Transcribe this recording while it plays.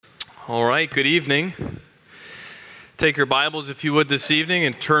All right, good evening. Take your Bibles, if you would, this evening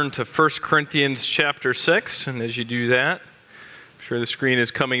and turn to 1 Corinthians chapter 6. And as you do that, I'm sure the screen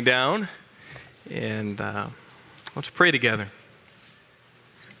is coming down. And let's pray together.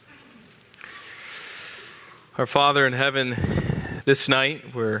 Our Father in heaven, this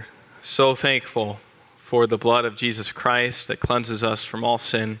night we're so thankful for the blood of Jesus Christ that cleanses us from all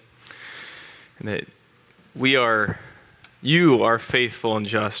sin. And that you are faithful and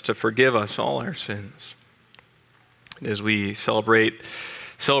just to forgive us all our sins. As we celebrated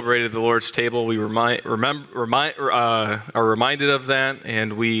the Lord's table, we are reminded of that,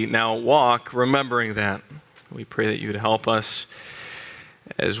 and we now walk remembering that. We pray that you would help us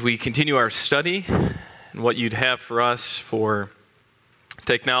as we continue our study and what you'd have for us for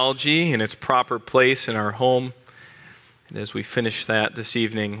technology in its proper place in our home. And as we finish that this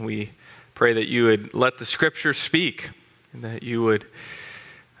evening, we pray that you would let the Scripture speak, and that you would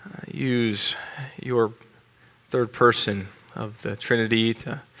use your third person of the Trinity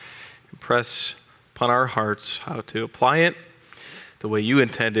to impress upon our hearts how to apply it the way you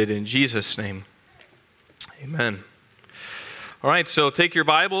intended, in Jesus' name. Amen. All right, so take your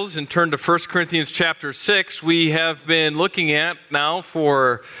Bibles and turn to 1 Corinthians chapter 6. We have been looking at now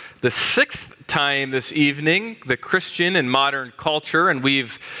for the sixth time this evening the Christian and modern culture, and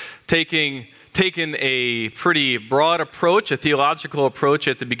we've taken a pretty broad approach, a theological approach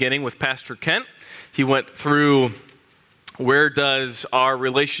at the beginning with Pastor Kent. He went through where does our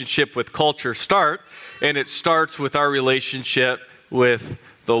relationship with culture start, and it starts with our relationship with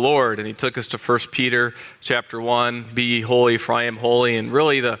the Lord. And he took us to 1 Peter chapter 1, be ye holy for I am holy. And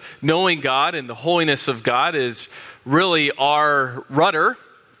really the knowing God and the holiness of God is really our rudder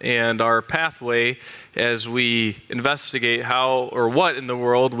and our pathway as we investigate how or what in the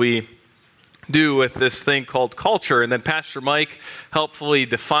world we do with this thing called culture. And then Pastor Mike helpfully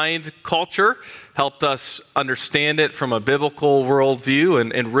defined culture, helped us understand it from a biblical worldview,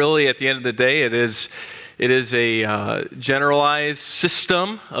 and really at the end of the day it is a generalized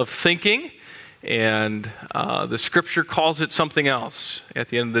system of thinking, and the Scripture calls it something else. At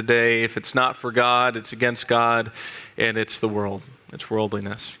the end of the day, if it's not for God, it's against God, and it's the world, it's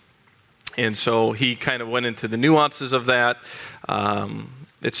worldliness. And so he kind of went into the nuances of that.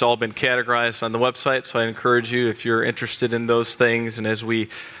 It's all been categorized on the website, so I encourage you, if you're interested in those things, and as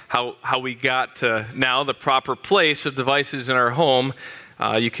how we got to now the proper place of devices in our home,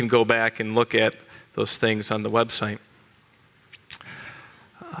 you can go back and look at those things on the website.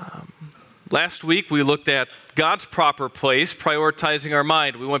 Last week we looked at God's proper place, prioritizing our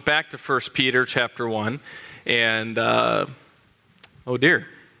mind. We went back to 1 Peter chapter 1, and oh dear,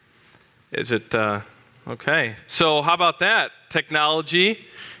 is it okay? So how about that? Technology.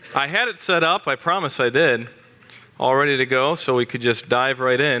 I had it set up, I promise I did, all ready to go, so we could just dive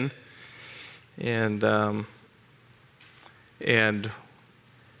right in. And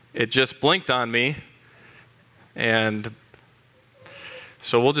it just blinked on me. And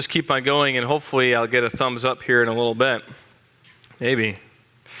so we'll just keep on going, and hopefully I'll get a thumbs up here in a little bit. Maybe.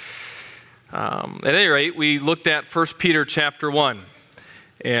 At any rate, we looked at 1 Peter chapter 1.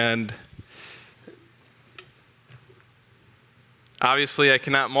 And obviously, I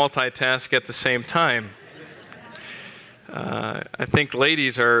cannot multitask at the same time. I think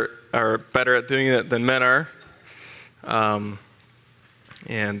ladies are better at doing it than men are.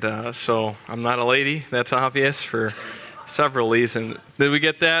 So I'm not a lady, that's obvious, for several reasons. Did we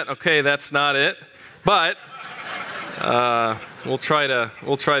get that? Okay, that's not it. But we'll try to,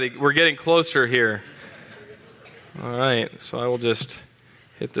 we're getting closer here. All right, so I will just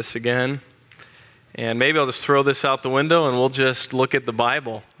hit this again. And maybe I'll just throw this out the window and we'll just look at the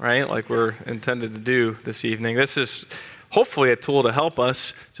Bible, right? Like we're intended to do this evening. This is hopefully a tool to help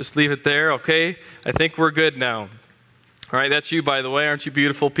us. Just leave it there, okay? I think we're good now. All right, that's you, by the way. Aren't you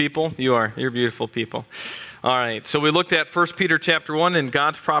beautiful people? You are. You're beautiful people. All right, so we looked at 1 Peter chapter 1 in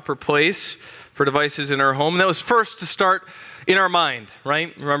God's proper place for devices in our home. And that was first to start in our mind,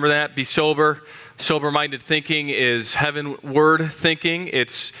 right? Remember that? Be sober. Sober-minded thinking is heavenward thinking.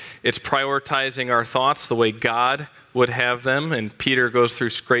 It's prioritizing our thoughts the way God would have them. And Peter goes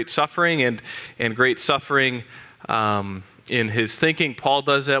through great suffering and great suffering in his thinking. Paul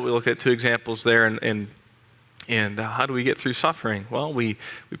does that. We looked at two examples there. And how do we get through suffering? Well, we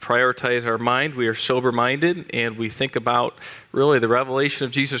prioritize our mind. We are sober-minded, and we think about really the revelation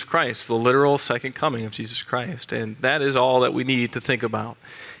of Jesus Christ, the literal second coming of Jesus Christ. And that is all that we need to think about.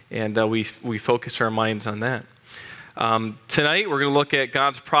 And we focus our minds on that. Tonight, we're going to look at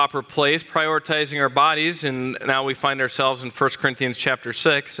God's proper place, prioritizing our bodies. And now we find ourselves in 1 Corinthians chapter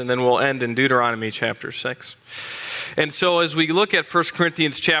 6, and then we'll end in Deuteronomy chapter 6. And so as we look at 1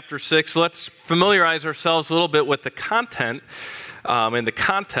 Corinthians chapter 6, let's familiarize ourselves a little bit with the content and the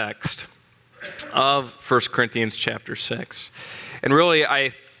context of 1 Corinthians chapter 6. And really,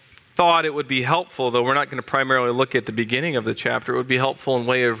 I thought it would be helpful, though we're not going to primarily look at the beginning of the chapter, it would be helpful in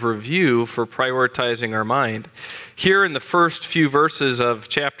way of review for prioritizing our mind. Here in the first few verses of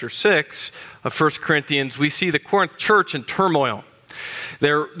chapter 6 of 1 Corinthians, we see the Corinth church in turmoil.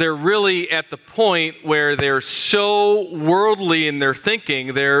 They're really at the point where they're so worldly in their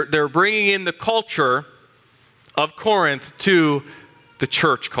thinking, they're bringing in the culture of Corinth to the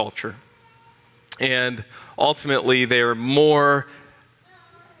church culture. And ultimately, they're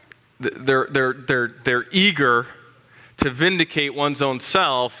eager to vindicate one's own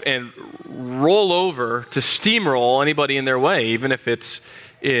self and roll over, to steamroll anybody in their way, even if it's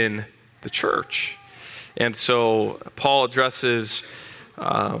in the church. And so Paul addresses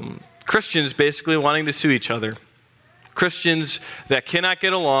Christians basically wanting to sue each other. Christians that cannot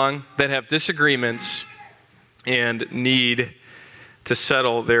get along, that have disagreements, and need to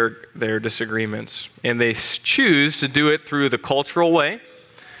settle their disagreements. And they choose to do it through the cultural way,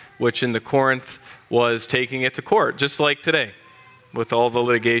 which in the Corinth was taking it to court, just like today, with all the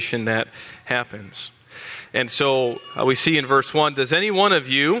litigation that happens. And so we see in verse 1, does any one of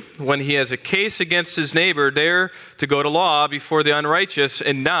you, when he has a case against his neighbor, dare to go to law before the unrighteous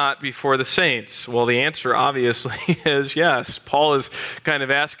and not before the saints? Well, the answer obviously is yes. Paul is kind of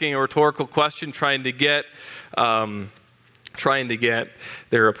asking a rhetorical question, trying to get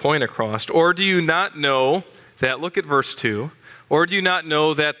their point across. Or do you not know that, look at verse 2, or do you not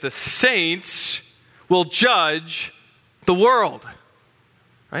know that the saints will judge the world?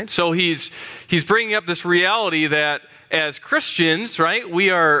 Right? So he's bringing up this reality that as Christians, right, we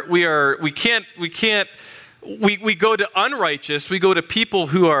go to unrighteous, we go to people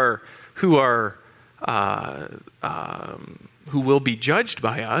who will be judged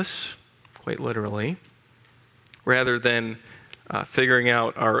by us, quite literally, rather than figuring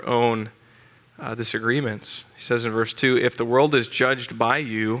out our own disagreements. He says in verse 2, if the world is judged by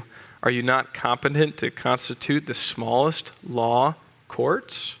you, are you not competent to constitute the smallest law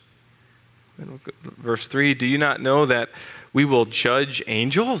courts? And verse 3, do you not know that we will judge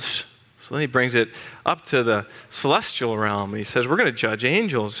angels? So then he brings it up to the celestial realm. He says, we're going to judge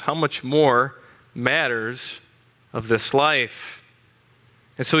angels. How much more matters of this life?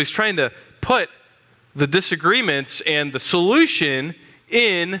 And so he's trying to put the disagreements and the solution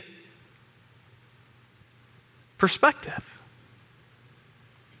in perspective.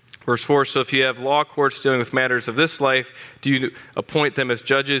 Verse 4, so if you have law courts dealing with matters of this life, do you appoint them as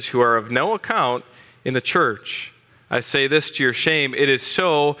judges who are of no account in the church? I say this to your shame. It is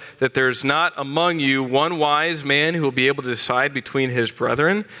so that there's not among you one wise man who will be able to decide between his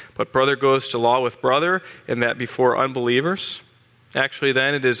brethren, but brother goes to law with brother, and that before unbelievers. Actually,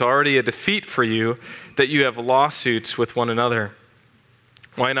 then, it is already a defeat for you that you have lawsuits with one another.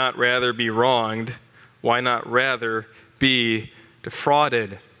 Why not rather be wronged? Why not rather be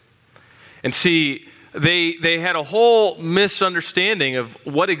defrauded? And see, they had a whole misunderstanding of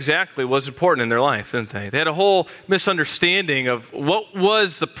what exactly was important in their life, didn't they? They had a whole misunderstanding of what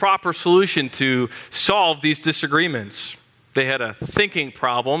was the proper solution to solve these disagreements. They had a thinking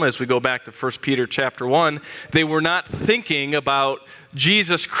problem as we go back to 1 Peter chapter 1. They were not thinking about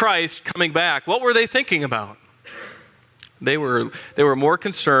Jesus Christ coming back. What were they thinking about? They were more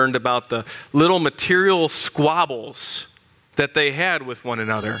concerned about the little material squabbles that they had with one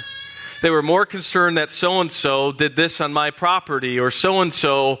another. They were more concerned that so-and-so did this on my property, or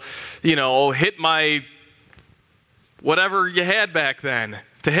so-and-so, hit my whatever you had back then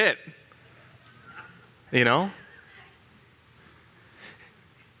to hit.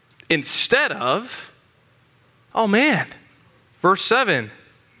 Instead of, oh man, verse 7,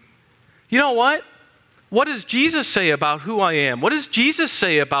 you know what? What does Jesus say about who I am? What does Jesus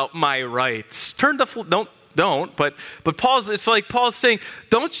say about my rights? But it's like Paul's saying,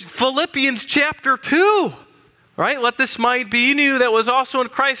 Philippians chapter 2, right? Let this mind be in you that was also in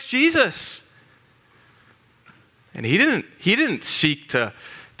Christ Jesus. And he didn't seek to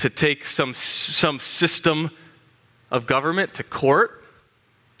take some system of government to court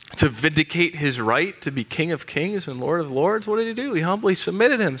to vindicate his right to be King of Kings and Lord of Lords. What did he do? He humbly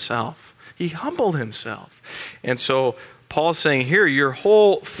submitted himself. He humbled himself. And so Paul's saying here, your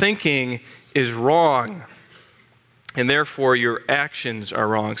whole thinking is wrong, and therefore your actions are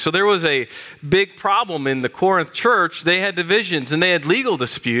wrong. So there was a big problem in the Corinth church. They had divisions and they had legal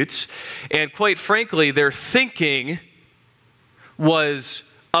disputes, and quite frankly, their thinking was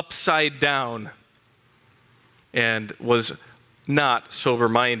upside down and was not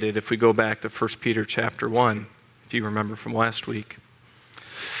sober-minded if we go back to 1 Peter chapter 1. if you remember from last week.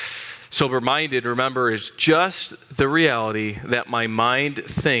 Sober-minded, remember, is just the reality that my mind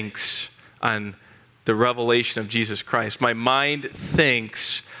thinks on the revelation of Jesus Christ. My mind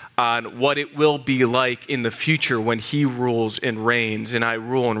thinks on what it will be like in the future when he rules and reigns, and I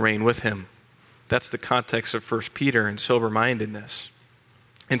rule and reign with him. That's the context of 1 Peter and sober-mindedness.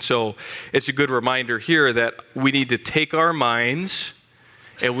 And so it's a good reminder here that we need to take our minds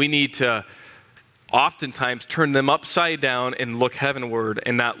and we need to oftentimes turn them upside down and look heavenward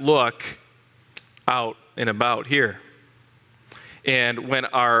and not look out and about here. And when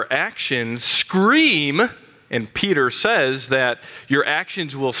our actions scream, and Peter says that your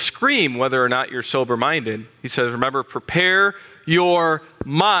actions will scream whether or not you're sober-minded. He says, remember, prepare your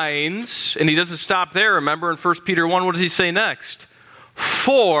minds. And he doesn't stop there. Remember in 1 Peter 1, what does he say next?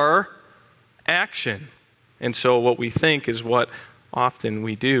 For action. And so what we think is what often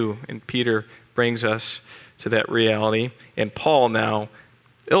we do. And Peter brings us to that reality. And Paul now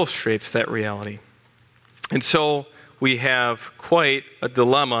illustrates that reality. And so we have quite a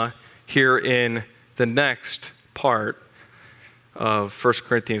dilemma here in the next part of 1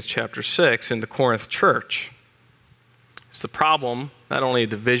 Corinthians chapter 6 in the Corinth church. It's the problem, not only a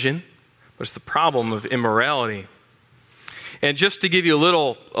division, but it's the problem of immorality. And just to give you a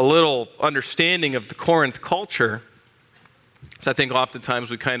little understanding of the Corinth culture, so I think oftentimes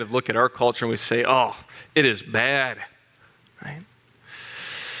we kind of look at our culture and we say, oh, it is bad, right?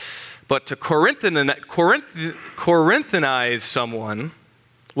 But to Corinthanize someone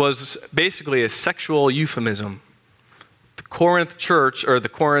was basically a sexual euphemism. The Corinth church, or the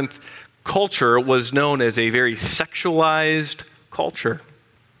Corinth culture, was known as a very sexualized culture.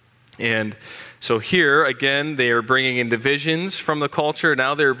 And so here, again, they are bringing in divisions from the culture.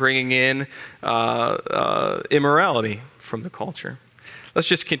 Now they're bringing in immorality from the culture. Let's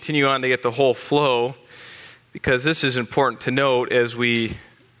just continue on to get the whole flow, because this is important to note as we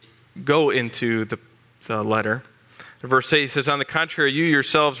go into the letter. Verse 8 says, on the contrary, you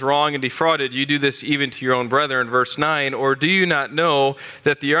yourselves wrong and defrauded, you do this even to your own brethren. Verse 9, or do you not know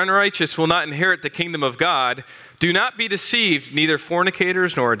that the unrighteous will not inherit the kingdom of God? Do not be deceived, neither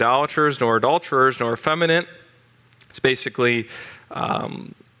fornicators, nor idolaters, nor adulterers, nor effeminate. It's basically,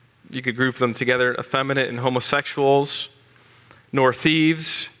 you could group them together, effeminate and homosexuals, nor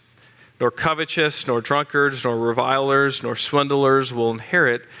thieves, nor covetous, nor drunkards, nor revilers, nor swindlers will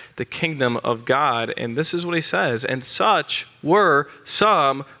inherit the kingdom of God. And this is what he says. And such were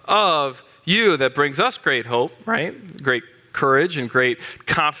some of you. That brings us great hope, right? Great courage and great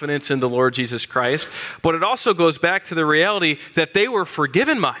confidence in the Lord Jesus Christ. But it also goes back to the reality that they were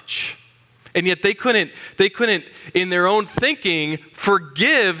forgiven much. And yet they couldn't, in their own thinking,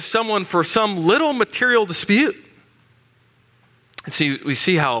 forgive someone for some little material dispute. And see, we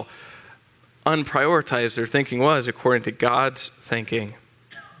see how unprioritized their thinking was according to God's thinking.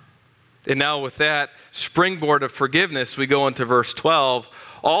 And now with that springboard of forgiveness, we go into verse 12.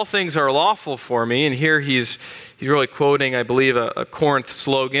 All things are lawful for me. And here he's really quoting, I believe, a Corinth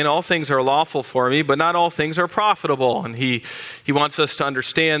slogan. All things are lawful for me, but not all things are profitable. And he wants us to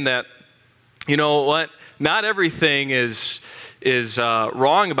understand that, you know what, not everything is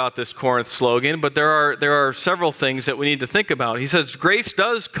wrong about this Corinth slogan, but there are several things that we need to think about. He says, grace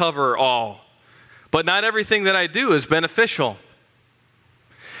does cover all, but not everything that I do is beneficial.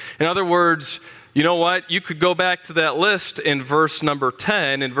 In other words, you know what? You could go back to that list in verse number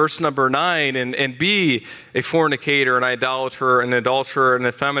 10 and verse number 9 and be a fornicator, an idolater, an adulterer, an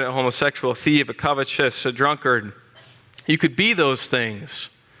effeminate, homosexual, a thief, a covetous, a drunkard. You could be those things.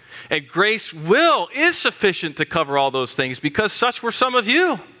 And grace is sufficient to cover all those things, because such were some of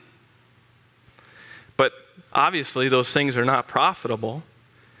you. But obviously those things are not profitable.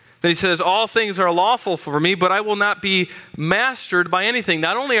 Then he says, all things are lawful for me, but I will not be mastered by anything.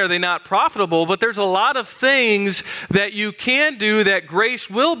 Not only are they not profitable, but there's a lot of things that you can do that grace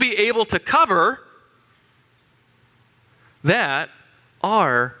will be able to cover that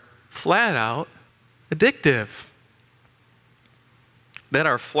are flat out addictive. That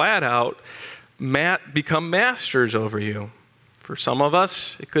are flat out become masters over you. For some of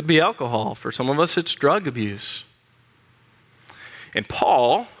us, it could be alcohol. For some of us, it's drug abuse. And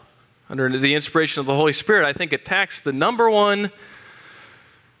Paul, under the inspiration of the Holy Spirit, I think attacks the number one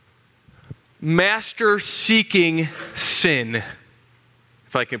master-seeking sin,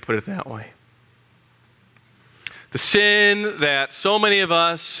 if I can put it that way. The sin that so many of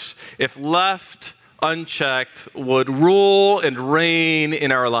us, if left unchecked, would rule and reign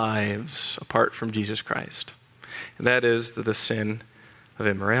in our lives apart from Jesus Christ. And that is the sin of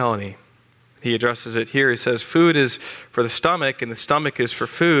immorality. He addresses it here. He says, food is for the stomach, and the stomach is for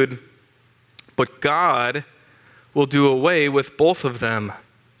food. But God will do away with both of them.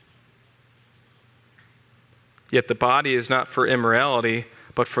 Yet the body is not for immorality,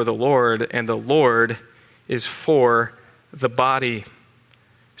 but for the Lord, and the Lord is for the body.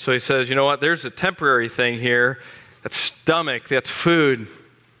 So he says, you know what, there's a temporary thing here. That's stomach, that's food.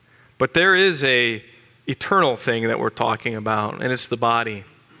 But there is a eternal thing that we're talking about, and it's the body.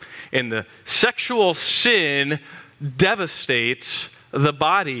 And the sexual sin devastates the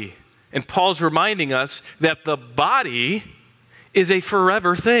body. And Paul's reminding us that the body is a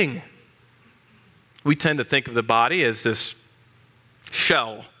forever thing. We tend to think of the body as this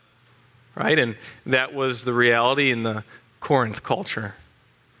shell, right? And that was the reality in the Corinth culture.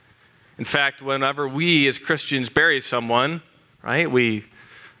 In fact, whenever we as Christians bury someone, right, we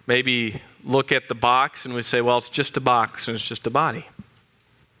maybe look at the box and we say, well, it's just a box and it's just a body.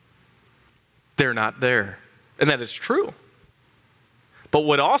 They're not there. And that is true. But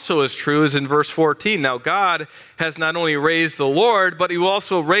what also is true is in verse 14, now God has not only raised the Lord, but he will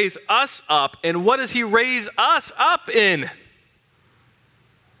also raise us up. And what does he raise us up in?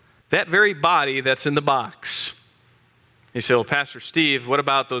 That very body that's in the box. You say, well, Pastor Steve, what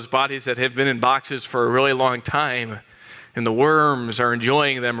about those bodies that have been in boxes for a really long time and the worms are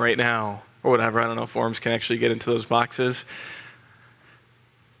enjoying them right now? Or whatever, I don't know if worms can actually get into those boxes.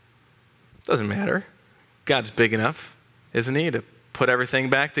 Doesn't matter. God's big enough, isn't he, to put everything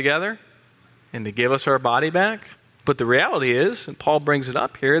back together and to give us our body back? But the reality is, and Paul brings it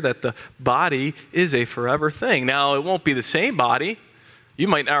up here, that the body is a forever thing. Now, it won't be the same body. You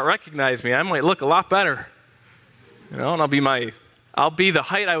might not recognize me. I might look a lot better. You know, and I'll be the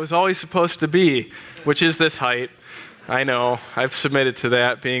height I was always supposed to be, which is this height. I know. I've submitted to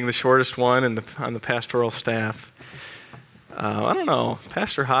that, being the shortest one on the pastoral staff. I don't know.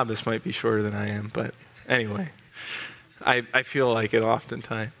 Pastor Hobbs might be shorter than I am, but anyway, I feel like it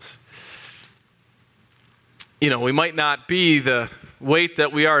oftentimes. You know, we might not be the weight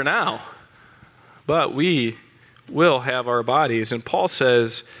that we are now, but we will have our bodies. And Paul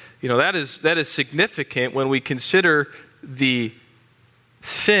says, you know, that is significant when we consider the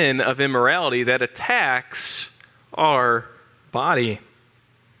sin of immorality that attacks our body.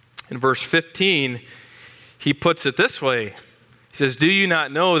 In verse 15, he puts it this way. He says, do you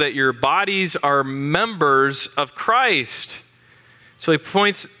not know that your bodies are members of Christ? So he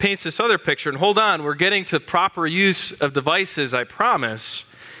paints this other picture. And hold on, we're getting to proper use of devices, I promise.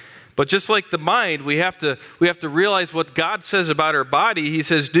 But just like the mind, we have to realize what God says about our body. He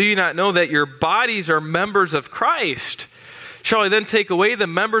says, do you not know that your bodies are members of Christ? Shall I then take away the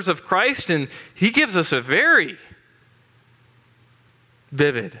members of Christ? And he gives us a very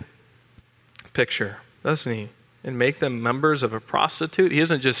vivid picture, doesn't he? And make them members of a prostitute. He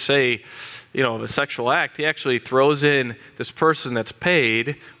doesn't just say, you know, of a sexual act. He actually throws in this person that's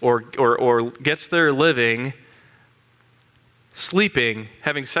paid or gets their living sleeping,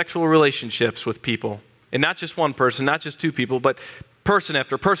 having sexual relationships with people. And not just one person, not just two people, but person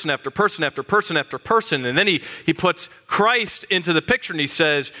after person after person after person after person. And then he puts Christ into the picture and he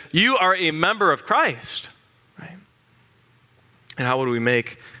says, you are a member of Christ. Right? And how would we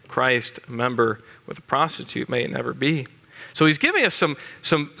make Christ a member with a prostitute? May it never be. So he's giving us some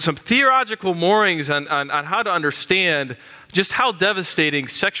theological moorings on how to understand just how devastating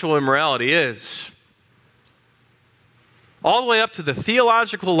sexual immorality is. All the way up to the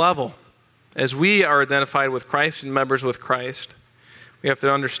theological level, as we are identified with Christ and members with Christ, we have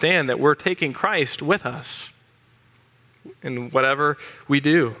to understand that we're taking Christ with us in whatever we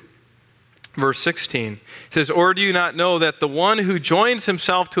do. Verse 16 says, or do you not know that the one who joins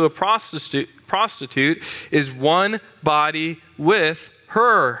himself to a prostitute is one body with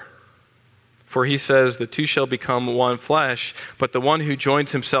her? For he says, the two shall become one flesh, but the one who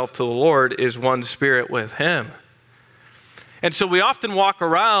joins himself to the Lord is one spirit with him. And so we often walk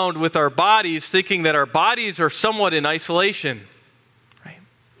around with our bodies thinking that our bodies are somewhat in isolation. Right?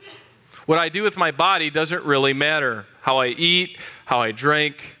 What I do with my body doesn't really matter. How I eat, how I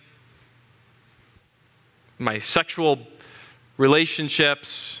drink, my sexual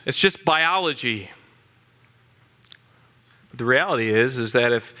relationships, it's just biology. But the reality is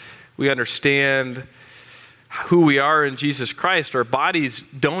that if we understand who we are in Jesus Christ, our bodies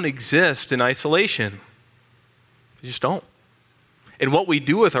don't exist in isolation. They just don't. And what we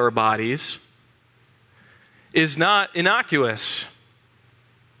do with our bodies is not innocuous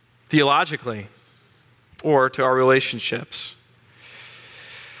theologically or to our relationships.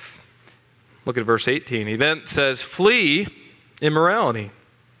 Look at verse 18. He then says, flee immorality.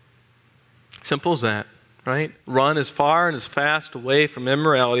 Simple as that, right? Run as far and as fast away from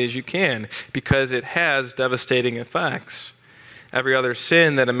immorality as you can because it has devastating effects. Every other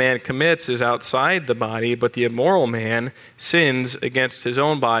sin that a man commits is outside the body, but the immoral man sins against his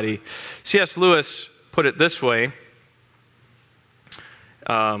own body. C.S. Lewis put it this way.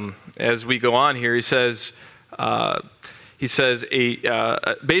 As we go on here, he says,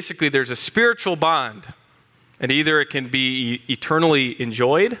 basically there's a spiritual bond, and either it can be eternally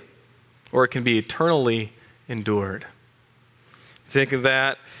enjoyed or it can be eternally endured. Think of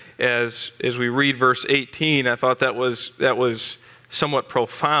that as we read verse 18. I thought that was somewhat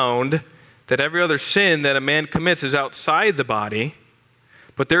profound, that every other sin that a man commits is outside the body,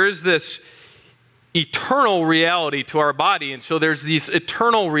 but there is this eternal reality to our body. And so there's this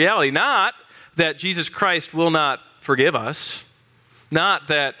eternal reality, not that Jesus Christ will not forgive us, not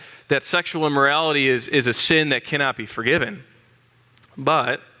that sexual immorality is a sin that cannot be forgiven,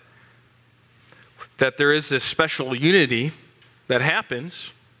 but that there is this special unity that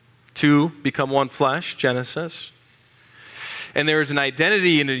happens to become one flesh, Genesis. And there is an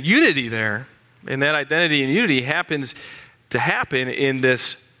identity and a unity there. And that identity and unity happens to happen in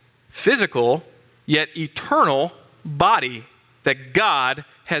this physical yet eternal body that God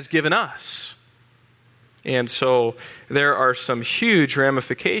has given us. And so there are some huge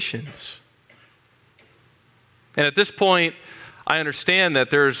ramifications. And at this point, I understand that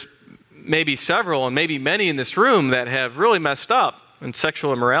there's maybe several and maybe many in this room that have really messed up in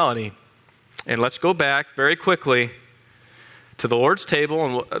sexual immorality. And let's go back very quickly to the Lord's table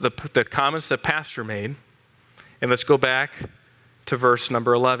and the comments that Pastor made. And let's go back to verse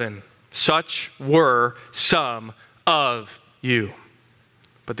number 11. Such were some of you.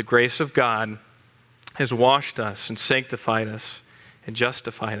 But the grace of God has washed us and sanctified us and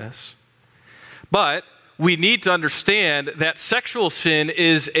justified us. But we need to understand that sexual sin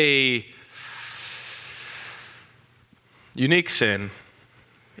is a unique sin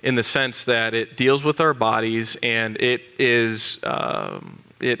in the sense that it deals with our bodies, and there is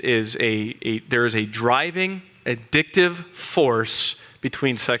a driving, addictive force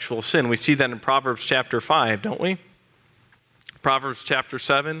between sexual sin. We see that in Proverbs chapter 5, don't we? Proverbs chapter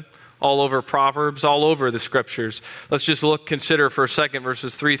 7, all over Proverbs, all over the scriptures. Let's just consider for a second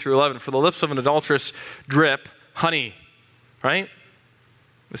verses 3 through 11. For the lips of an adulteress drip honey, right?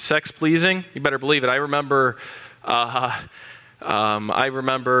 Is sex pleasing? You better believe it. I remember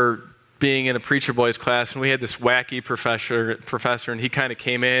being in a preacher boys class, and we had this wacky professor, and he kind of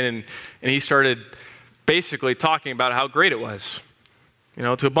came in and he started basically talking about how great it was,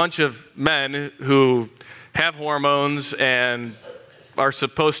 to a bunch of men who have hormones and are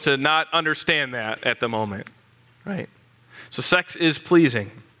supposed to not understand that at the moment, right? So sex is pleasing.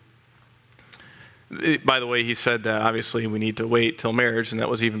 By the way, he said that obviously we need to wait till marriage, and that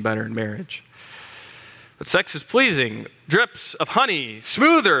was even better in marriage. But sex is pleasing. Drips of honey,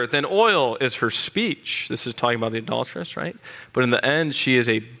 smoother than oil is her speech. This is talking about the adulteress, right? But in the end, she is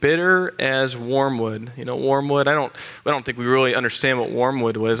a bitter as wormwood. Wormwood, I don't think we really understand what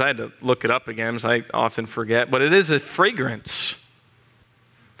wormwood was. I had to look it up again, because I often forget. But it is a fragrance.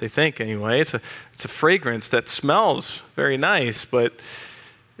 They think, anyway. It's a fragrance that smells very nice, but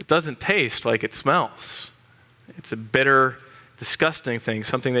it doesn't taste like it smells. It's a bitter, disgusting thing,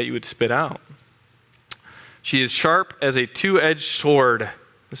 something that you would spit out. She is sharp as a two-edged sword.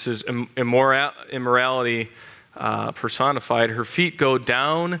 This is immorality personified. Her feet go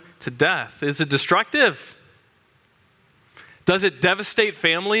down to death. Is it destructive? Does it devastate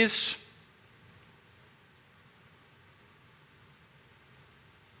families?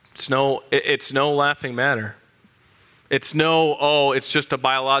 It's no laughing matter. It's it's just a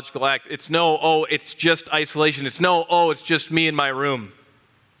biological act. It's it's just isolation. It's it's just me in my room.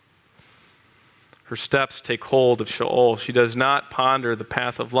 Her steps take hold of Sheol. She does not ponder the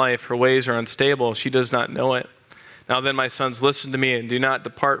path of life. Her ways are unstable. She does not know it. Now then, my sons, listen to me and do not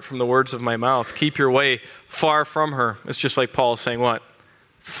depart from the words of my mouth. Keep your way far from her. It's just like Paul is saying what?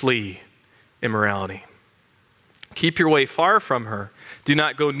 Flee immorality. Keep your way far from her. Do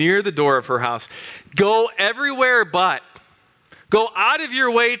not go near the door of her house. Go everywhere but. Go out of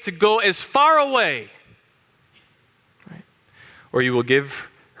your way to go as far away. Right? Or you will give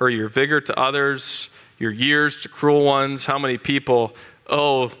her your vigor to others, your years to cruel ones. How many people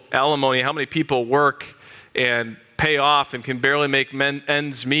owe alimony? How many people work and pay off and can barely make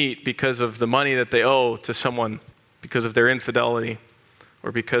ends meet because of the money that they owe to someone because of their infidelity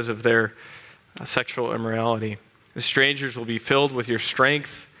or because of their sexual immorality? The strangers will be filled with your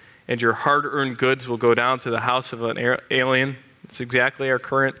strength, and your hard-earned goods will go down to the house of an alien. It's exactly our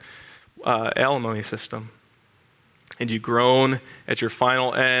current alimony system. And you groan at your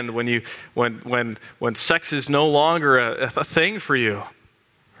final end when sex is no longer a thing for you,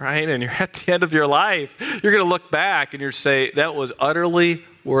 right? And you're at the end of your life. You're going to look back and you're say, that was utterly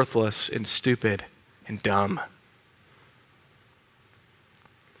worthless and stupid and dumb.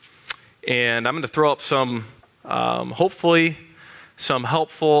 And I'm going to throw up some, hopefully, some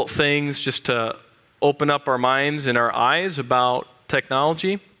helpful things just to open up our minds and our eyes about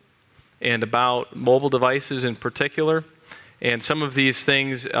technology and about mobile devices in particular. And some of these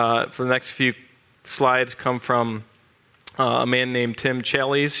things for the next few slides come from a man named Tim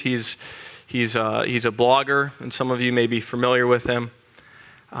Challies. He's a blogger, and some of you may be familiar with him.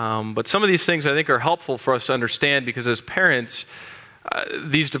 But some of these things I think are helpful for us to understand because as parents,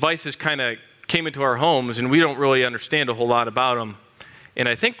 these devices kind of came into our homes and we don't really understand a whole lot about them. And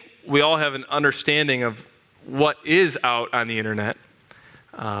I think we all have an understanding of what is out on the internet.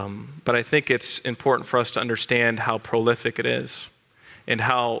 But I think it's important for us to understand how prolific it is and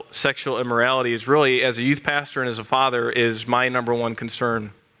how sexual immorality is really, as a youth pastor and as a father, is my number one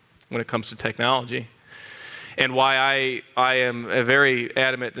concern when it comes to technology. And why I am very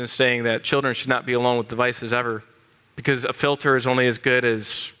adamant in saying that children should not be alone with devices ever, because a filter is only as good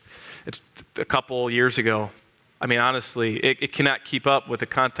as it's a couple years ago. I mean, honestly, it cannot keep up with the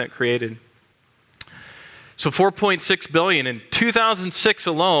content created. So 4.6 billion in 2006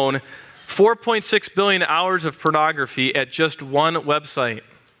 alone, 4.6 billion hours of pornography at just one website.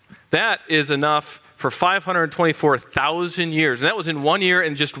 That is enough for 524,000 years. And that was in 1 year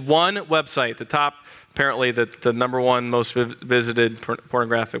and just one website, the top, apparently the number one most visited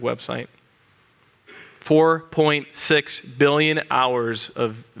pornographic website. 4.6 billion hours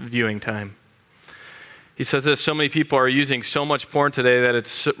of viewing time. He says this, so many people are using so much porn today that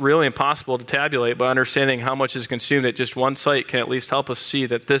it's really impossible to tabulate, but understanding how much is consumed at just one site can at least help us see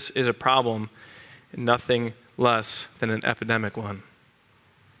that this is a problem and nothing less than an epidemic one.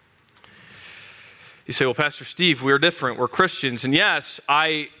 You say, well, Pastor Steve, we're different. We're Christians. And yes,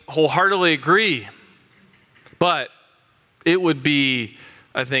 I wholeheartedly agree. But it would be,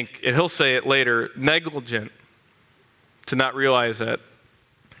 I think, and he'll say it later, negligent to not realize that.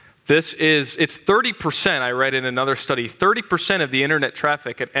 It's 30%, I read in another study, 30% of the internet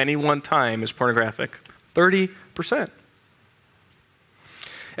traffic at any one time is pornographic. 30%.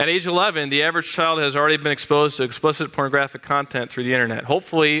 At age 11, the average child has already been exposed to explicit pornographic content through the internet.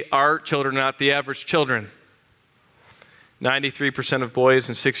 Hopefully, our children are not the average children. 93% of boys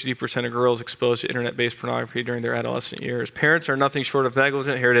and 60% of girls exposed to internet-based pornography during their adolescent years. Parents are nothing short of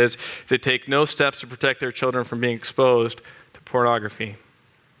negligent. Here it is. They take no steps to protect their children from being exposed to pornography.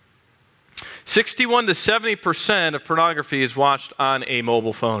 61 to 70% of pornography is watched on a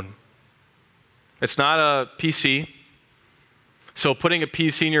mobile phone. It's not a PC. So putting a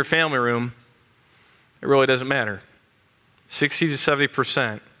PC in your family room, it really doesn't matter. 60 to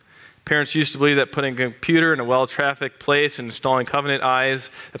 70%. Parents used to believe that putting a computer in a well-trafficked place and installing Covenant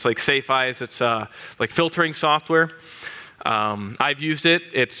Eyes, that's like Safe Eyes, it's like filtering software. I've used it.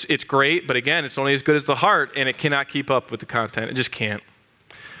 It's great, but again, it's only as good as the heart, and it cannot keep up with the content. It just can't.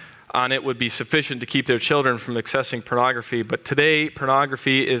 On it would be sufficient to keep their children from accessing pornography, but today,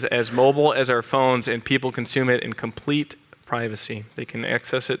 pornography is as mobile as our phones, and people consume it in complete privacy. They can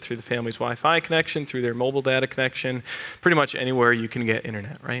access it through the family's Wi-Fi connection, through their mobile data connection, pretty much anywhere you can get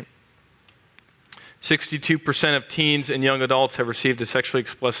internet, right? 62% of teens and young adults have received a sexually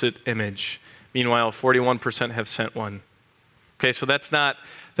explicit image. Meanwhile, 41% have sent one. Okay, so that's not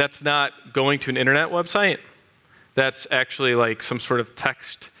going to an internet website. That's actually like some sort of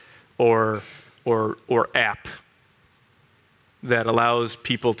text or app that allows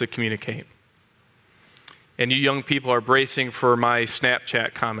people to communicate. And you young people are bracing for my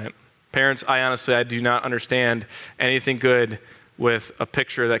Snapchat comment. Parents, I do not understand anything good with a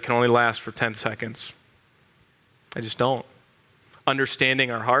picture that can only last for 10 seconds. I just don't. Understanding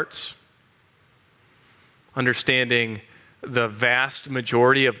our hearts, understanding the vast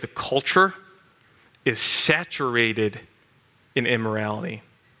majority of the culture is saturated in immorality.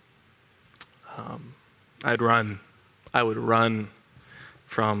 I would run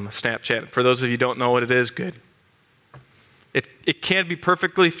from Snapchat. For those of you who don't know what it is, good. It can be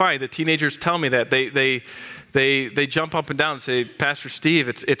perfectly fine. The teenagers tell me that. They jump up and down and say, Pastor Steve,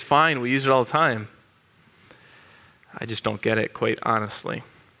 it's fine. We use it all the time. I just don't get it, quite honestly.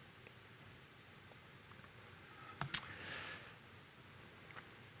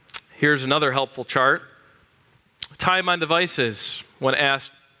 Here's another helpful chart. Time on devices. When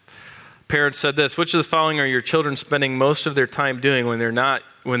asked, parents said this, which of the following are your children spending most of their time doing when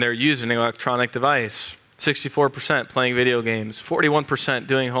they're using an electronic device? 64% playing video games, 41%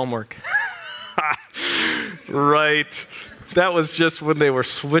 doing homework. Right. That was just when they were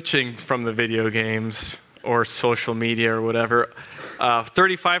switching from the video games or social media or whatever.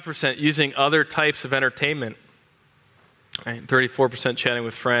 35% using other types of entertainment. Right? 34% chatting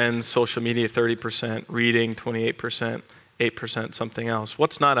with friends, social media 30%, reading 28%, 8% something else.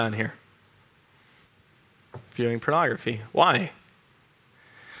 What's not on here? Viewing pornography. Why?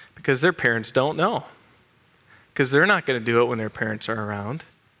 Because their parents don't know. Because they're not going to do it when their parents are around.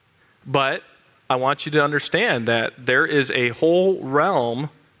 But I want you to understand that there is a whole realm,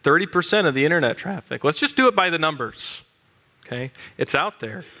 30% of the internet traffic. Let's just do it by the numbers. Okay? It's out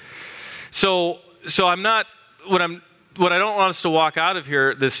there. So I'm not, what I don't want us to walk out of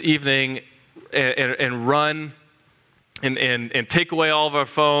here this evening and run and take away all of our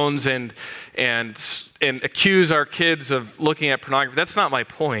phones and accuse our kids of looking at pornography. That's not my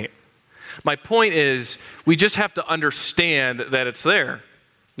point. My point is we just have to understand that it's there,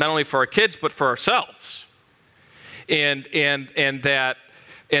 not only for our kids but for ourselves, and that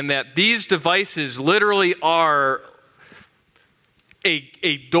these devices literally are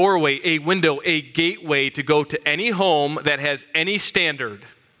a doorway, a window, a gateway to go to any home that has any standard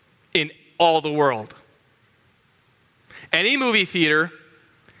in all the world. Any movie theater,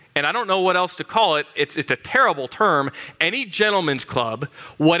 and I don't know what else to call it, it's a terrible term, any gentleman's club,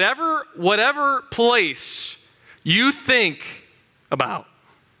 whatever place you think about,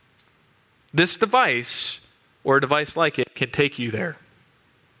 this device or a device like it can take you there.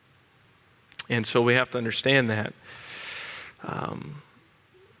 And so we have to understand that.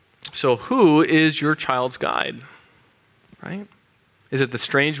 So who is your child's guide, right? Is it the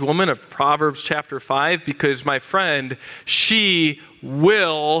strange woman of Proverbs chapter 5? Because, my friend, she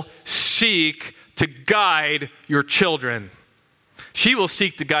will seek to guide your children. She will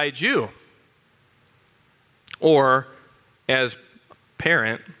seek to guide you. Or, as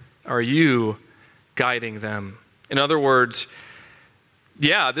parent, are you guiding them? In other words,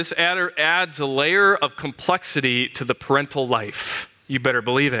 yeah, this adds a layer of complexity to the parental life. You better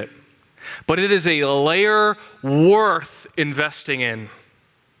believe it. But it is a layer worth investing in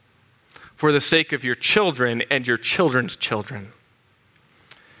for the sake of your children and your children's children.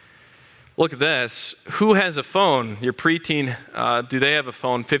 Look at this. Who has a phone? Your preteen, do they have a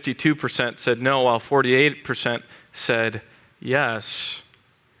phone? 52% said no, while 48% said yes.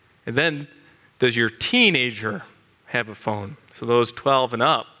 And then, does your teenager have a phone? So those 12 and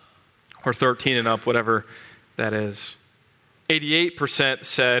up, or 13 and up, whatever that is. 88%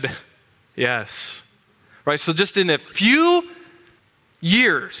 said yes. Right? So just in a few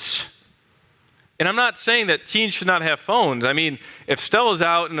years, and I'm not saying that teens should not have phones. I mean, if Stella's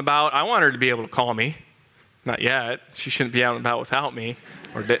out and about, I want her to be able to call me. Not yet. She shouldn't be out and about without me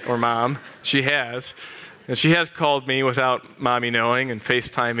or mom. She has. And she has called me without mommy knowing and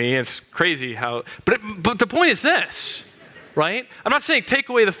FaceTime me. It's crazy how, but the point is this, right? I'm not saying take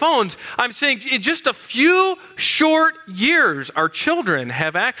away the phones. I'm saying in just a few short years, our children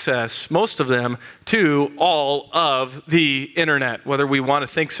have access, most of them, to all of the internet. Whether we want to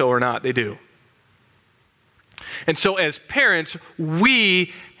think so or not, they do. And so as parents,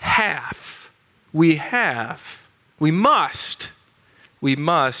 we must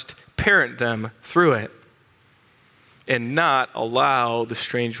parent them through it and not allow the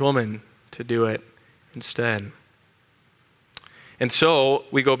strange woman to do it instead. And so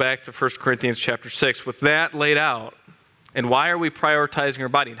we go back to 1 Corinthians chapter 6 with that laid out. And why are we prioritizing our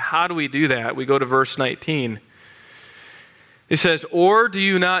body? And how do we do that? We go to verse 19. It says, "Or do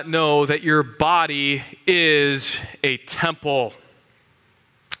you not know that your body is a temple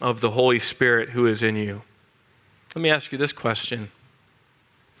of the Holy Spirit who is in you?" Let me ask you this question.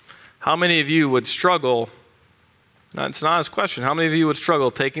 How many of you would struggle, it's an honest question, how many of you would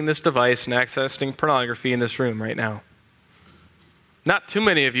struggle taking this device and accessing pornography in this room right now? Not too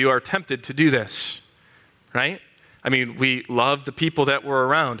many of you are tempted to do this, right? I mean, we love the people that we're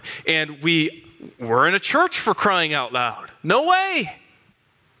around. And we're in a church, for crying out loud. No way.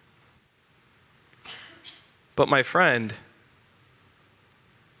 But my friend,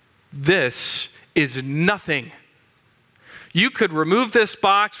 this is nothing. You could remove this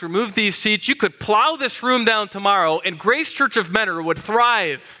box, remove these seats. You could plow this room down tomorrow, and Grace Church of Mentor would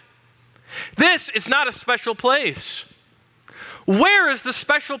thrive. This is not a special place. Where is the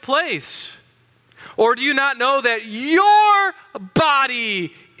special place? Or do you not know that your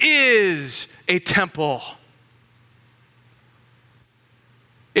body is a temple?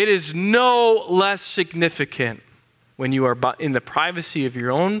 It is no less significant when you are in the privacy of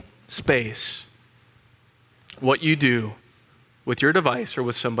your own space what you do with your device or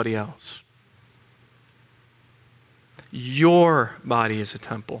with somebody else. Your body is a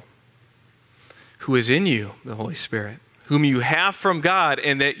temple. Who is in you, the Holy Spirit, whom you have from God,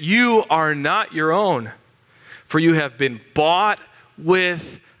 and that you are not your own. For you have been bought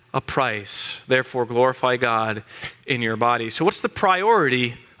with a price. Therefore, glorify God in your body. So what's the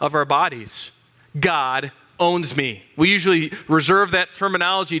priority of our bodies? God owns me. We usually reserve that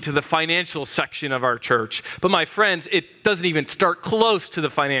terminology to the financial section of our church. But my friends, it doesn't even start close to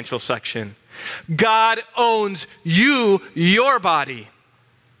the financial section. God owns you, your body.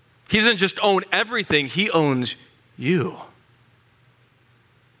 He doesn't just own everything, he owns you.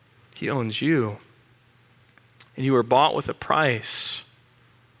 He owns you. And you were bought with a price.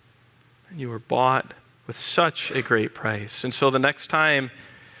 And you were bought with such a great price. And so the next time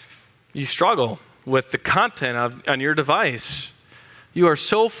you struggle with the content on your device, you are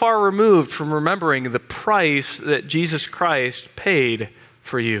so far removed from remembering the price that Jesus Christ paid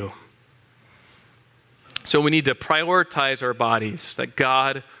for you. So we need to prioritize our bodies, that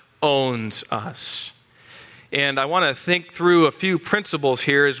God owns us. And I want to think through a few principles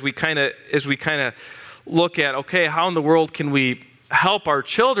here as we kind of look at, okay, how in the world can we help our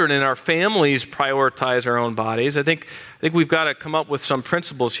children and our families prioritize our own bodies? I think we've got to come up with some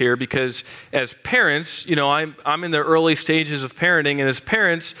principles here, because as parents, I'm in the early stages of parenting, and as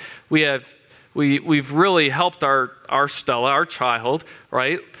parents, we've really helped our Stella, our child,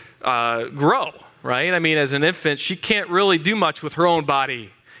 right, grow, right? I mean, as an infant, she can't really do much with her own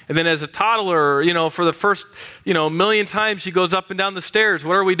body. And then as a toddler, for the first, million times she goes up and down the stairs,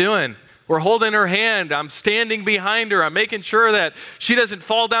 what are we doing? We're holding her hand. I'm standing behind her. I'm making sure that she doesn't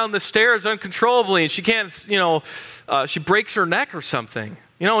fall down the stairs uncontrollably and she can't, she breaks her neck or something.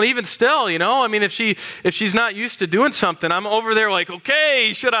 And even still, if she's not used to doing something, I'm over there like,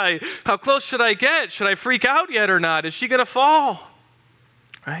 okay, how close should I get? Should I freak out yet or not? Is she going to fall?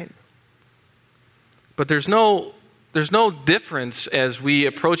 Right? But there's no difference as we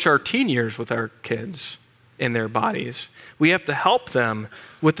approach our teen years with our kids in their bodies. We have to help them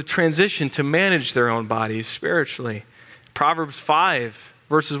with the transition to manage their own bodies spiritually. Proverbs 5,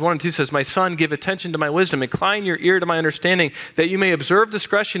 verses 1 and 2 says, "My son, give attention to my wisdom, incline your ear to my understanding, that you may observe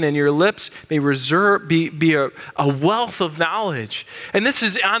discretion and your lips may be a wealth of knowledge." And this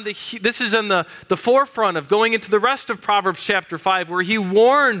is on the forefront of going into the rest of Proverbs chapter 5, where he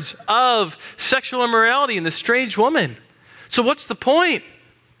warns of sexual immorality and the strange woman. So what's the point?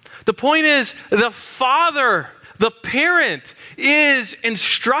 The point is the father, the parent, is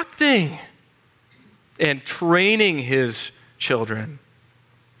instructing and training his children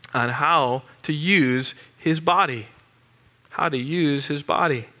on how to use his body. How to use his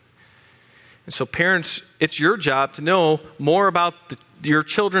body. And so parents, it's your job to know more about your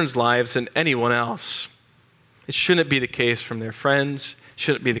children's lives than anyone else. It shouldn't be the case from their friends. It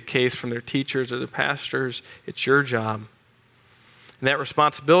shouldn't be the case from their teachers or their pastors. It's your job. And that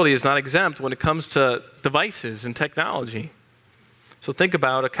responsibility is not exempt when it comes to devices and technology. So think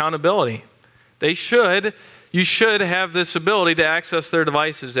about accountability. You should have this ability to access their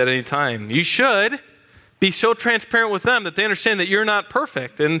devices at any time. You should be so transparent with them that they understand that you're not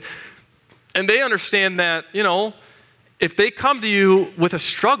perfect. And they understand that, if they come to you with a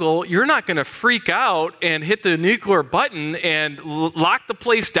struggle, you're not going to freak out and hit the nuclear button and lock the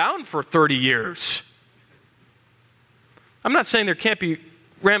place down for 30 years. I'm not saying there can't be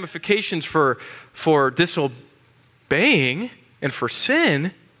ramifications for disobeying and for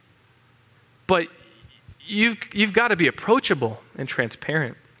sin, but you've got to be approachable and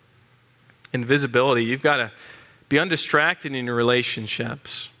transparent. In visibility, you've got to be undistracted in your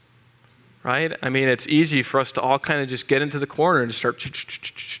relationships, right? I mean, it's easy for us to all kind of just get into the corner and start.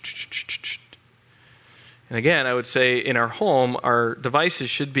 And again, I would say in our home, our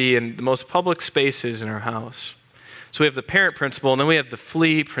devices should be in the most public spaces in our house. So we have the parent principle, and then we have the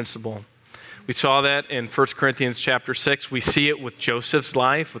flee principle. We saw that in 1 Corinthians chapter 6. We see it with Joseph's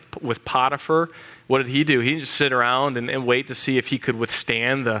life, with Potiphar. What did he do? He didn't just sit around and wait to see if he could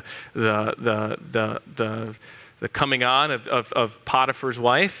withstand the coming on of Potiphar's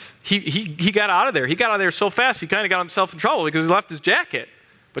wife. He got out of there. He got out of there so fast, he kind of got himself in trouble because he left his jacket.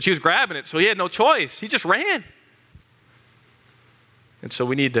 But she was grabbing it, so he had no choice. He just ran. And so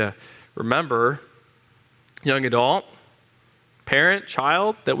we need to remember, young adult, parent,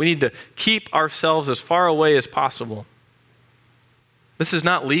 child, that we need to keep ourselves as far away as possible. This is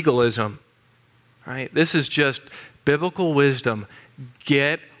not legalism, right? This is just biblical wisdom.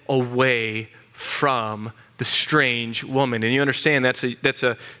 Get away from the strange woman. And you understand that's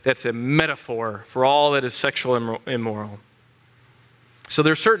a metaphor for all that is sexual immoral. So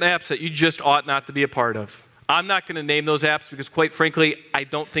there are certain apps that you just ought not to be a part of. I'm not going to name those apps because, quite frankly, I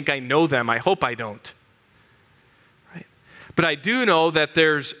don't think I know them. I hope I don't. Right? But I do know that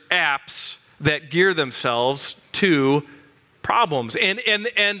there's apps that gear themselves to problems. And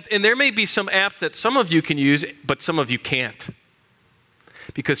there may be some apps that some of you can use, but some of you can't.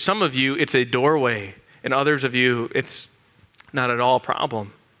 Because some of you, it's a doorway, and others of you, it's not at all a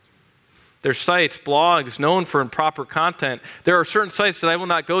problem. There's sites, blogs known for improper content. There are certain sites that I will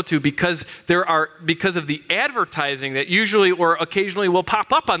not go to because of the advertising that usually or occasionally will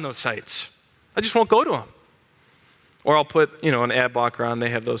pop up on those sites. I just won't go to them. Or I'll put, an ad blocker on.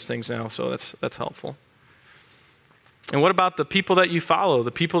 They have those things now, so that's helpful. And what about the people that you follow, the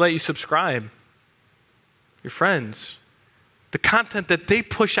people that you subscribe, your friends, the content that they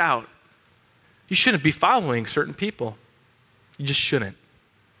push out? You shouldn't be following certain people. You just shouldn't.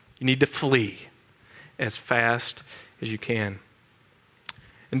 You need to flee as fast as you can.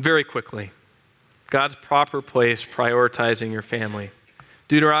 And very quickly, God's proper place prioritizing your family.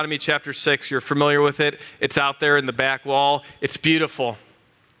 Deuteronomy chapter 6, you're familiar with it. It's out there in the back wall. It's beautiful,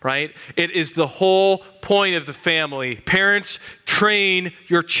 right? It is the whole point of the family. Parents, train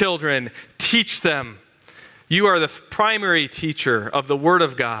your children. Teach them. You are the primary teacher of the Word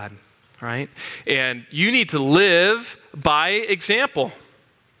of God, right? And you need to live by example.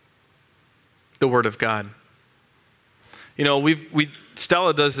 The Word of God.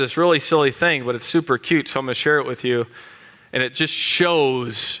 Stella does this really silly thing, but it's super cute, so I'm going to share it with you. And it just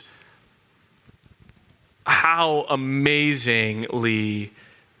shows how amazingly,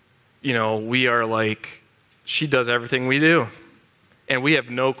 we are like, she does everything we do. And we have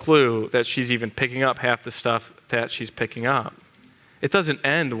no clue that she's even picking up half the stuff that she's picking up. It doesn't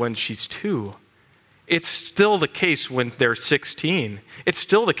end when she's 2. It's still the case when they're 16. It's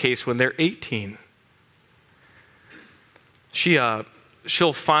still the case when they're 18.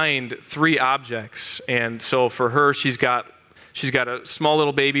 She'll find 3 objects, and so for her, she's got a small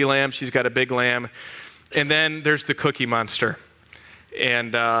little baby lamb, she's got a big lamb, and then there's the Cookie Monster.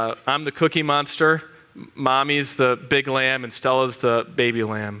 And I'm the Cookie Monster, Mommy's the big lamb, and Stella's the baby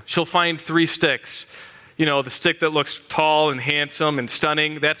lamb. She'll find 3 sticks. The stick that looks tall and handsome and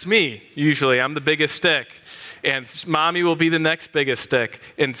stunning, that's me, usually. I'm the biggest stick. And Mommy will be the next biggest stick,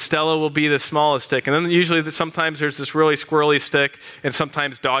 and Stella will be the smallest stick. And then usually sometimes there's this really squirrely stick, and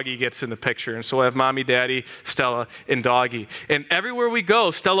sometimes Doggy gets in the picture. And so we'll have Mommy, Daddy, Stella, and Doggy. And everywhere we go,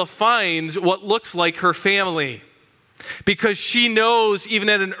 Stella finds what looks like her family, because she knows, even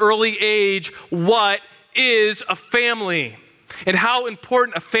at an early age, what is a family. And how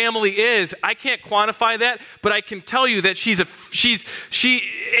important a family is. I can't quantify that, but I can tell you that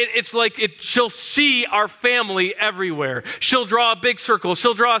she'll see our family everywhere. She'll draw a big circle.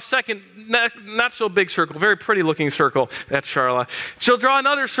 She'll draw a second, not so big circle, very pretty looking circle. That's Charla. She'll draw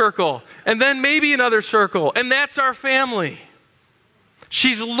another circle, and then maybe another circle, and that's our family.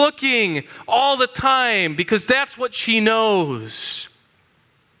 She's looking all the time because that's what she knows.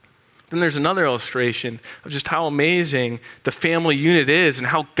 Then there's another illustration of just how amazing the family unit is and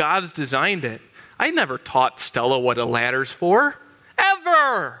how God's designed it. I never taught Stella what a ladder's for,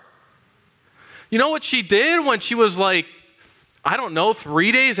 ever. You know what she did when she was 3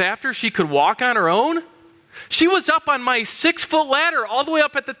 days after she could walk on her own? She was up on my 6-foot ladder all the way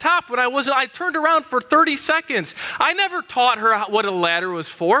up at the top when I turned around for 30 seconds. I never taught her what a ladder was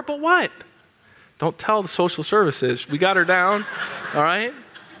for, but what? Don't tell the social services. We got her down, all right?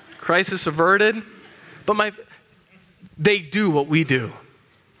 Crisis averted. But they do what we do.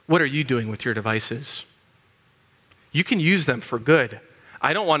 What are you doing with your devices? You can use them for good.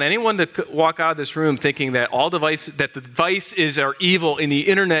 I don't want anyone to walk out of this room thinking that the devices are evil and the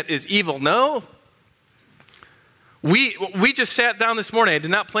internet is evil. No. We just sat down this morning. I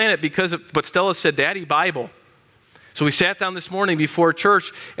did not plan it but Stella said, Daddy, Bible. So we sat down this morning before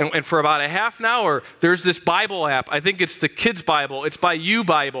church, and for about a half an hour, there's this Bible app. I think it's the Kids Bible. It's by You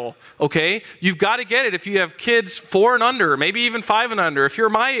Bible, okay? You've got to get it if you have kids 4 and under, maybe even 5 and under. If you're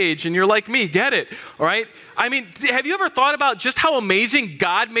my age and you're like me, get it, all right? I mean, have you ever thought about just how amazing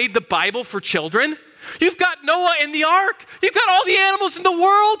God made the Bible for children? You've got Noah and the ark. You've got all the animals in the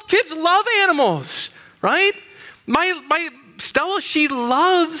world. Kids love animals, right? My Stella, she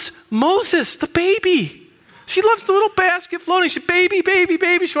loves Moses, the baby. She loves the little basket floating. She, baby, baby,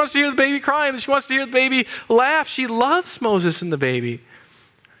 baby. She wants to hear the baby crying. She wants to hear the baby laugh. She loves Moses and the baby.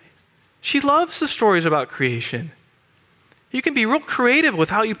 She loves the stories about creation. You can be real creative with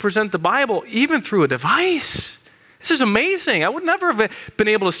how you present the Bible, even through a device. This is amazing. I would never have been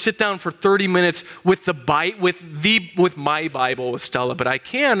able to sit down for 30 minutes with my Bible with Stella, but I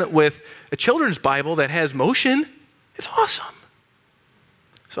can with a children's Bible that has motion. It's awesome.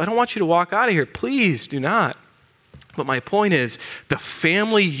 So I don't want you to walk out of here. Please do not. But my point is, the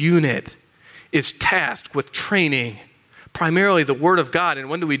family unit is tasked with training primarily the Word of God. And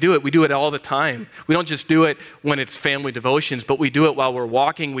when do we do it? We do it all the time. We don't just do it when it's family devotions, but we do it while we're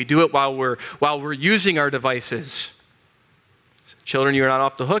walking. We do it while we're using our devices. Children, you are not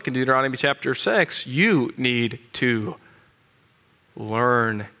off the hook in Deuteronomy chapter 6. You need to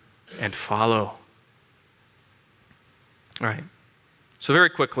learn and follow. All right. So very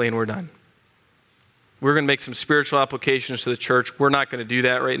quickly, and we're done. We're going to make some spiritual applications to the church. We're not going to do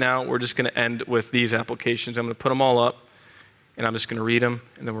that right now. We're just going to end with these applications. I'm going to put them all up, and I'm just going to read them,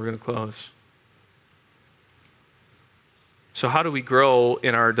 and then we're going to close. So how do we grow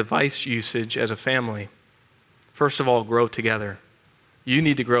in our device usage as a family? First of all, grow together. You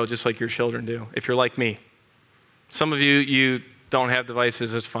need to grow just like your children do, if you're like me. Some of you don't have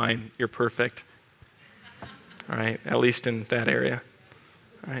devices, it's fine. You're perfect. All right, at least in that area.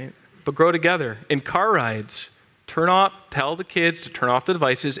 All right, but grow together. In car rides, tell the kids to turn off the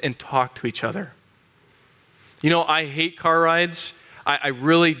devices and talk to each other. You know, I hate car rides. I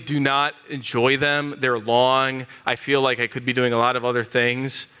really do not enjoy them. They're long. I feel like I could be doing a lot of other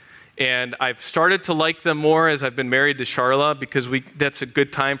things. And I've started to like them more as I've been married to Charla because that's a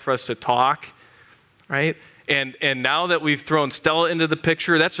good time for us to talk, right? And now that we've thrown Stella into the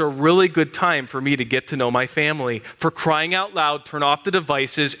picture, that's a really good time for me to get to know my family. For crying out loud, turn off the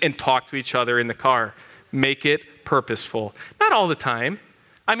devices and talk to each other in the car. Make it purposeful. Not all the time.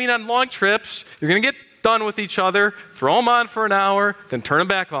 I mean, on long trips, you're going to get done with each other, throw them on for an hour, then turn them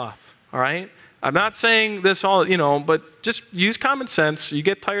back off, all right? I'm not saying this all, but just use common sense. You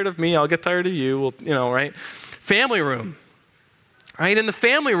get tired of me, I'll get tired of you, right? Family room, right? In the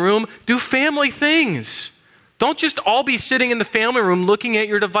family room, do family things. Don't just all be sitting in the family room looking at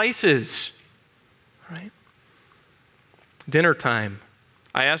your devices, right? Dinner time.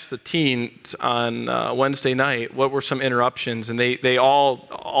 I asked the teens on Wednesday night what were some interruptions, and they all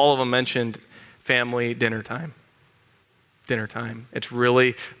of them mentioned family dinner time. Dinner time. It's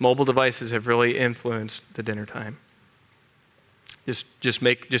really, mobile devices have really influenced the dinner time. Just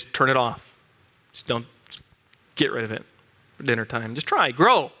turn it off. Just don't get rid of it for dinner time. Just try,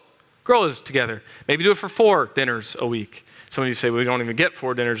 grow this together. Maybe do it for 4 dinners a week. Some of you say, well, we don't even get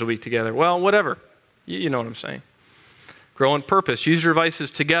 4 dinners a week together. Well, whatever. You know what I'm saying. Grow in purpose. Use your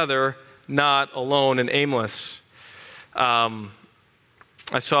devices together, not alone and aimless.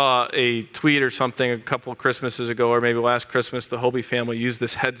 I saw a tweet or something a couple of Christmases ago, or maybe last Christmas, the Hobie family used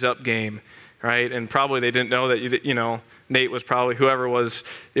this heads-up game, right? And probably they didn't know that, Nate was probably, whoever was,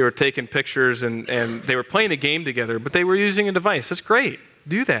 they were taking pictures and they were playing a game together, but they were using a device. That's great.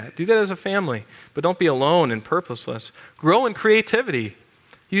 Do that. Do that as a family. But don't be alone and purposeless. Grow in creativity.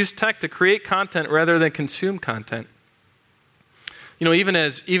 Use tech to create content rather than consume content. Even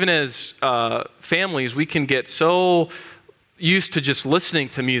as families, we can get so used to just listening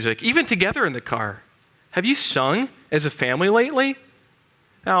to music, even together in the car. Have you sung as a family lately?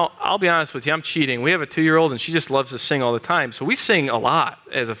 Now, I'll be honest with you, I'm cheating. We have a 2-year-old and she just loves to sing all the time. So we sing a lot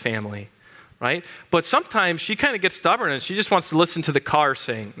as a family, right? But sometimes she kind of gets stubborn and she just wants to listen to the car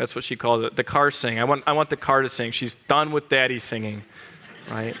sing. That's what she calls it, the car sing. I want the car to sing. She's done with daddy singing,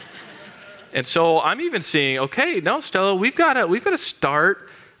 right? And so I'm even seeing, okay, no, Stella, we've got to start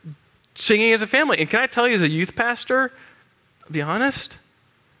singing as a family. And can I tell you, as a youth pastor, I'll be honest,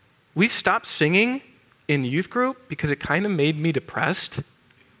 we've stopped singing in youth group because it kind of made me depressed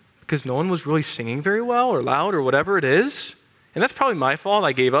because no one was really singing very well or loud or whatever it is. And that's probably my fault.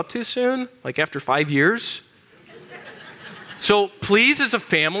 I gave up too soon, like after 5 years. So please, as a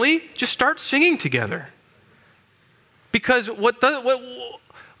family, just start singing together. Because where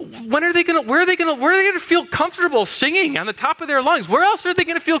are they going to feel comfortable singing on the top of their lungs? Where else are they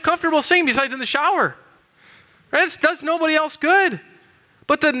going to feel comfortable singing besides in the shower? Right? It does nobody else good.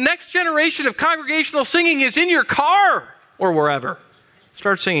 But the next generation of congregational singing is in your car or wherever.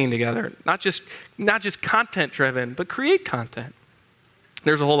 Start singing together. Not just content driven, but create content.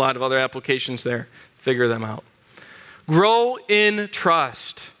 There's a whole lot of other applications there. Figure them out. Grow in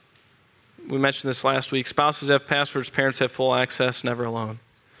trust. We mentioned this last week. Spouses have passwords, parents have full access, never alone.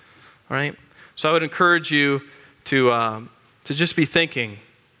 All right? So I would encourage you to just be thinking,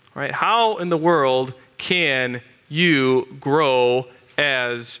 right? How in the world can you grow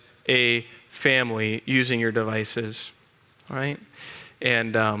as a family using your devices? All right?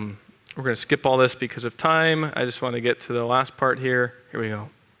 And we're going to skip all this because of time. I just want to get to the last part here. Here we go.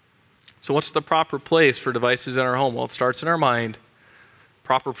 So what's the proper place for devices in our home? Well, it starts in our mind.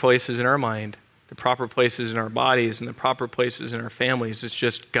 Proper places in our mind. The proper places in our bodies and the proper places in our families is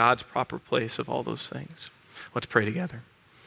just God's proper place of all those things. Let's pray together.